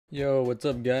Yo, what's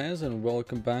up guys, and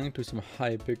welcome back to some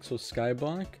Hypixel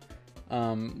Skyblock.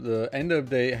 The end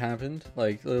update happened,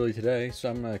 like literally today, so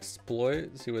I'm gonna explore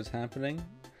it, see what's happening.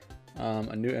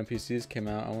 A new NPCs came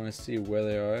out, I wanna see where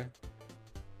they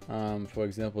are. For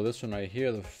example, this one right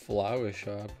here, the flower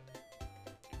shop.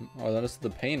 Oh, that is the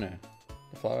painter.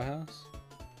 The flower house?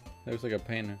 It looks like a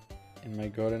painter. In my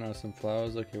garden are some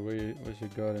flowers. Okay, where's your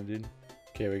garden, dude?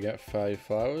 Okay, we got 5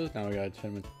 flowers, now we got a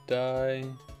tournament dye.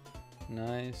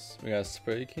 Nice. We got a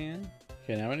spray can.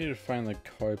 Okay, now I need to find the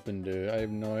carpenter. I have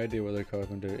no idea where the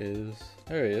carpenter is.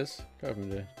 There he is.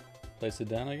 Carpenter. Place it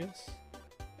down, I guess.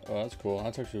 Oh, that's cool.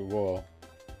 That's actually a wall.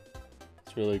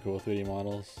 It's really cool 3D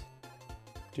models.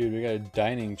 Dude, we got a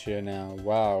dining chair now.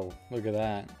 Wow. Look at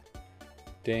that.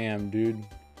 Damn, dude.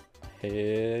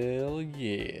 Hell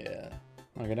yeah.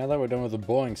 Okay, now that we're done with the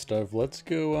boring stuff, let's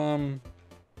go,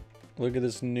 look at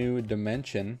this new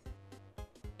dimension.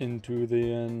 Into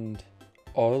the end.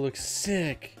 Oh, it looks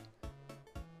sick.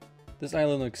 This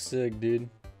island looks sick, dude.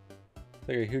 It's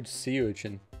like a huge sea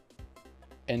urchin.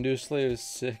 Ender Slayer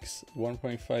 6,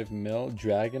 1.5 mil.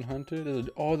 Dragon Hunter.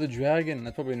 Oh, the dragon.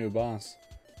 That's probably a new boss.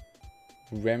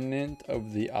 Remnant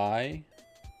of the Eye.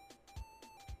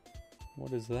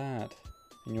 What is that?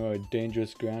 You are a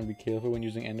dangerous ground. Be careful when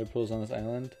using ender pearls on this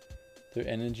island. Their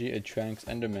energy attracts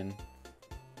endermen.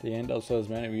 The end also has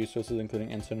many resources, including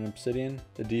incense and obsidian.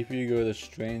 The deeper you go, the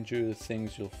stranger the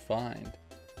things you'll find.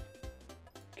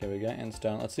 Okay, we got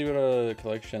endstone. Let's see what our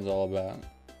collection is all about.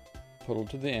 Portal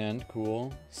to the end,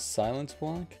 cool. Silence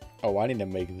block. Oh, I need to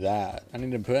make that. I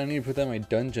need to put that in my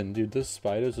dungeon, dude. Those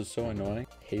spiders are so annoying.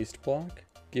 Haste block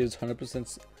gives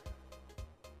 100%.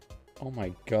 Oh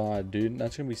my god, dude,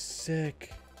 that's gonna be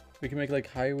sick. We can make like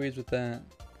highways with that.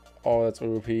 Oh, that's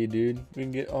OP, dude. We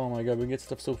can get. Oh my god, we can get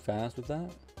stuff so fast with that.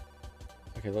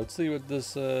 Okay, let's see what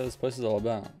this place is all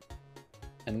about.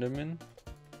 Enderman.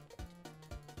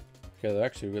 Okay, they're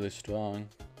actually really strong.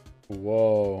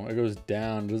 Whoa, it goes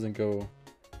down, it doesn't go.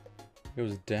 It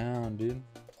goes down, dude.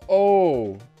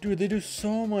 Oh, dude, they do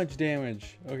so much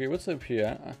damage. Okay, what's up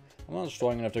here? I'm not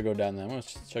strong enough to go down there. I'm gonna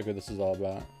check what this is all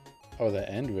about. Oh, the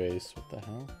end race. What the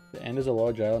hell? The end is a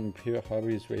large island and Pure Harbor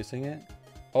is racing it.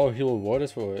 Oh, he'll reward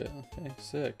us for it. Okay,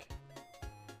 sick.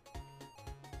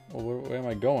 Well, where am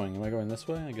I going? Am I going this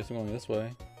way? I guess I'm going this way.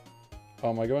 Oh,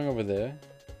 am I going over there?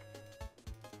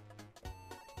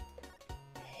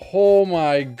 Oh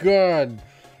my god!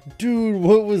 Dude,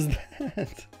 what was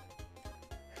that?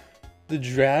 The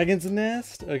dragon's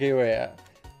nest? Okay, wait.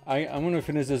 I'm gonna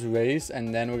finish this race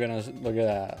and then we're gonna look at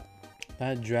that.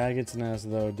 That dragon's nest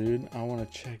though, dude. I wanna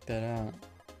check that out.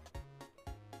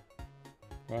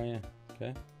 Oh yeah,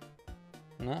 okay.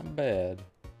 Not bad.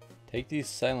 Take these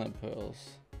silent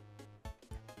pearls.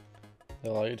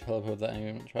 They'll allow you to teleport that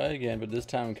and try again, but this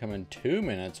time come in 2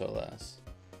 minutes or less.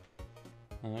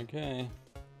 Okay.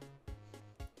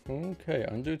 Okay,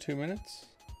 under 2 minutes.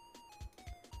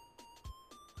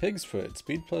 Pig's foot,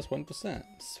 speed plus 1%.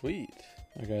 Sweet.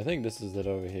 Okay, I think this is it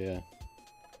over here.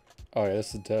 Oh yeah,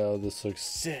 this looks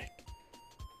sick.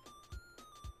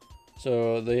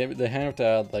 So they have to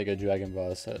add like a dragon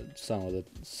boss at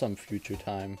some future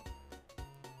time.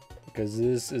 Because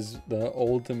this is the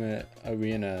ultimate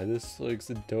arena. This looks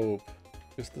dope.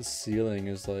 Just the ceiling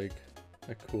is like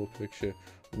a cool picture.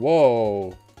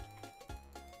 Whoa!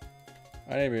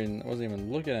 I wasn't even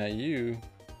looking at you.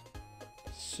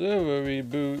 Server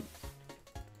reboot.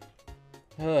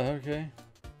 Okay.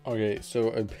 Okay, so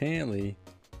apparently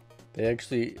they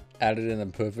actually added in the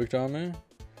perfect armor.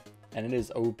 And it is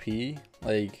OP.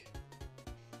 Like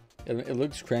it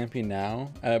looks crampy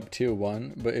now at tier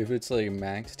 1, but if it's like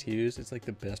max tiers, it's like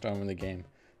the best armor in the game.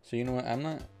 So you know what? I'm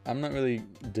not really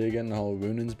digging the whole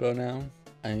Runins bow now.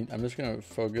 I'm just gonna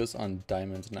focus on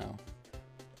diamonds now.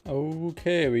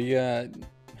 Okay, we got,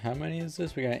 how many is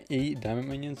this? We got 8 diamond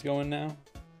minions going now.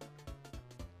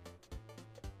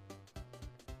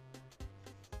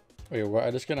 Wait, what?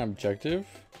 I just got an objective?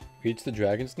 Reach the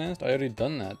dragon's nest? I already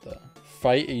done that though.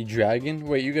 Fight a dragon?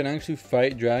 Wait, you can actually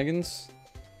fight dragons?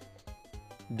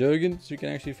 Durgans? You can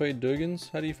actually fight Durgans?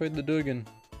 How do you fight the Durgan?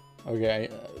 Okay,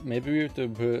 maybe we have to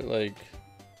put like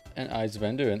an Eyes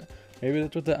Vendor in. Maybe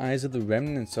that's what the Eyes of the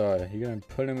Remnants are. You're gonna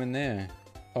put them in there.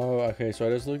 Oh, okay, so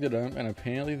I just looked it up and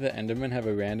apparently the Endermen have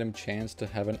a random chance to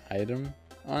have an item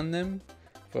on them.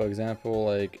 For example,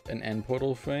 like an end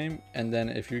portal frame. And then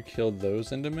if you kill those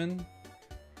Endermen,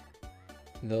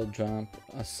 they'll drop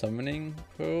a summoning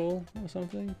pearl or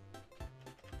something.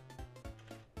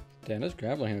 Damn, this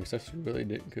grappling looks actually really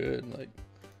good. Like,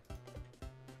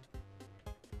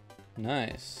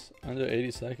 nice. Under 80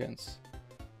 seconds.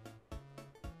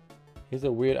 Here's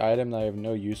a weird item that I have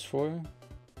no use for.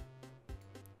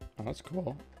 Oh, that's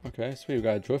cool. Okay, sweet. We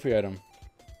got a trophy item.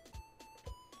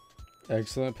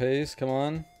 Excellent pace. Come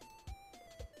on.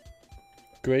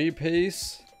 Great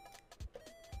pace.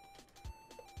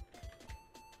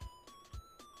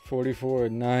 44.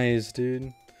 Nice,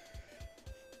 dude.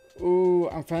 Ooh,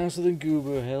 I'm faster than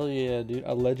Goober. Hell yeah, dude.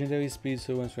 A legendary speed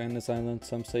so once ran this island.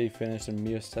 Some say he finished in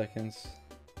mere seconds.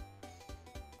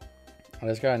 I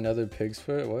just got another pig's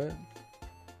foot. What?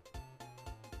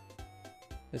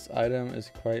 This item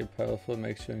is quite powerful. It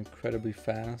makes you incredibly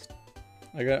fast.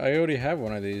 I already have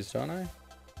one of these, don't I?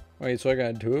 Wait, so I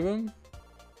got 2 of them?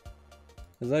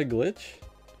 Is that a glitch?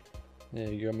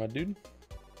 There you go, my dude.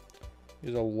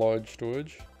 Here's a large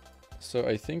storage. So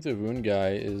I think the rune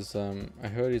guy is, I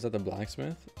heard he's at the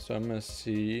blacksmith. So I'm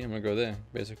gonna go there,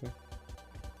 basically.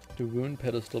 The rune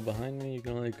pedestal behind me. You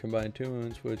can only combine 2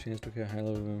 runes for a chance to get a high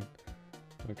level rune.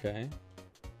 Okay.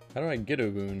 How do I get a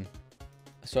rune?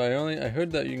 So I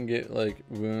heard that you can get like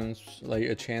runes, like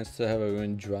a chance to have a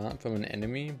rune drop from an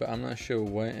enemy, but I'm not sure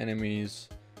what enemies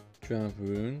drop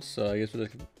runes. So I guess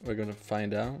we're gonna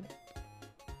find out.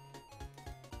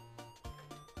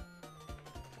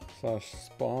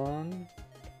 /spawn.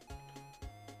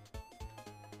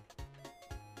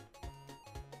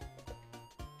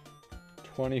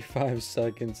 "25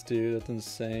 seconds, dude. That's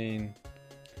insane."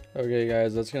 Okay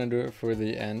guys, that's gonna do it for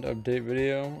the end update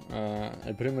video.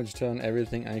 I pretty much done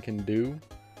everything I can do.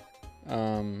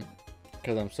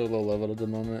 Because I'm so low level at the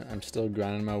moment. I'm still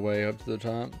grinding my way up to the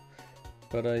top.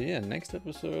 But yeah, next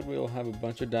episode we'll have a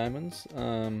bunch of diamonds.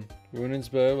 Ruin's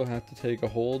Bow will have to take a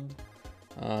hold.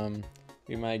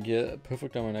 We might get a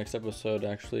perfect armor next episode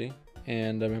actually.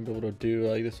 And I'm able to do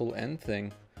like this little end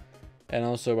thing. And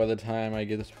also by the time I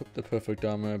get the perfect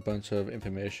armor, a bunch of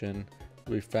information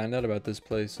we found out about this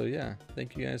place. So yeah,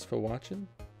 thank you guys for watching,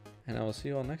 and I will see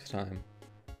you all next time.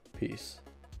 Peace.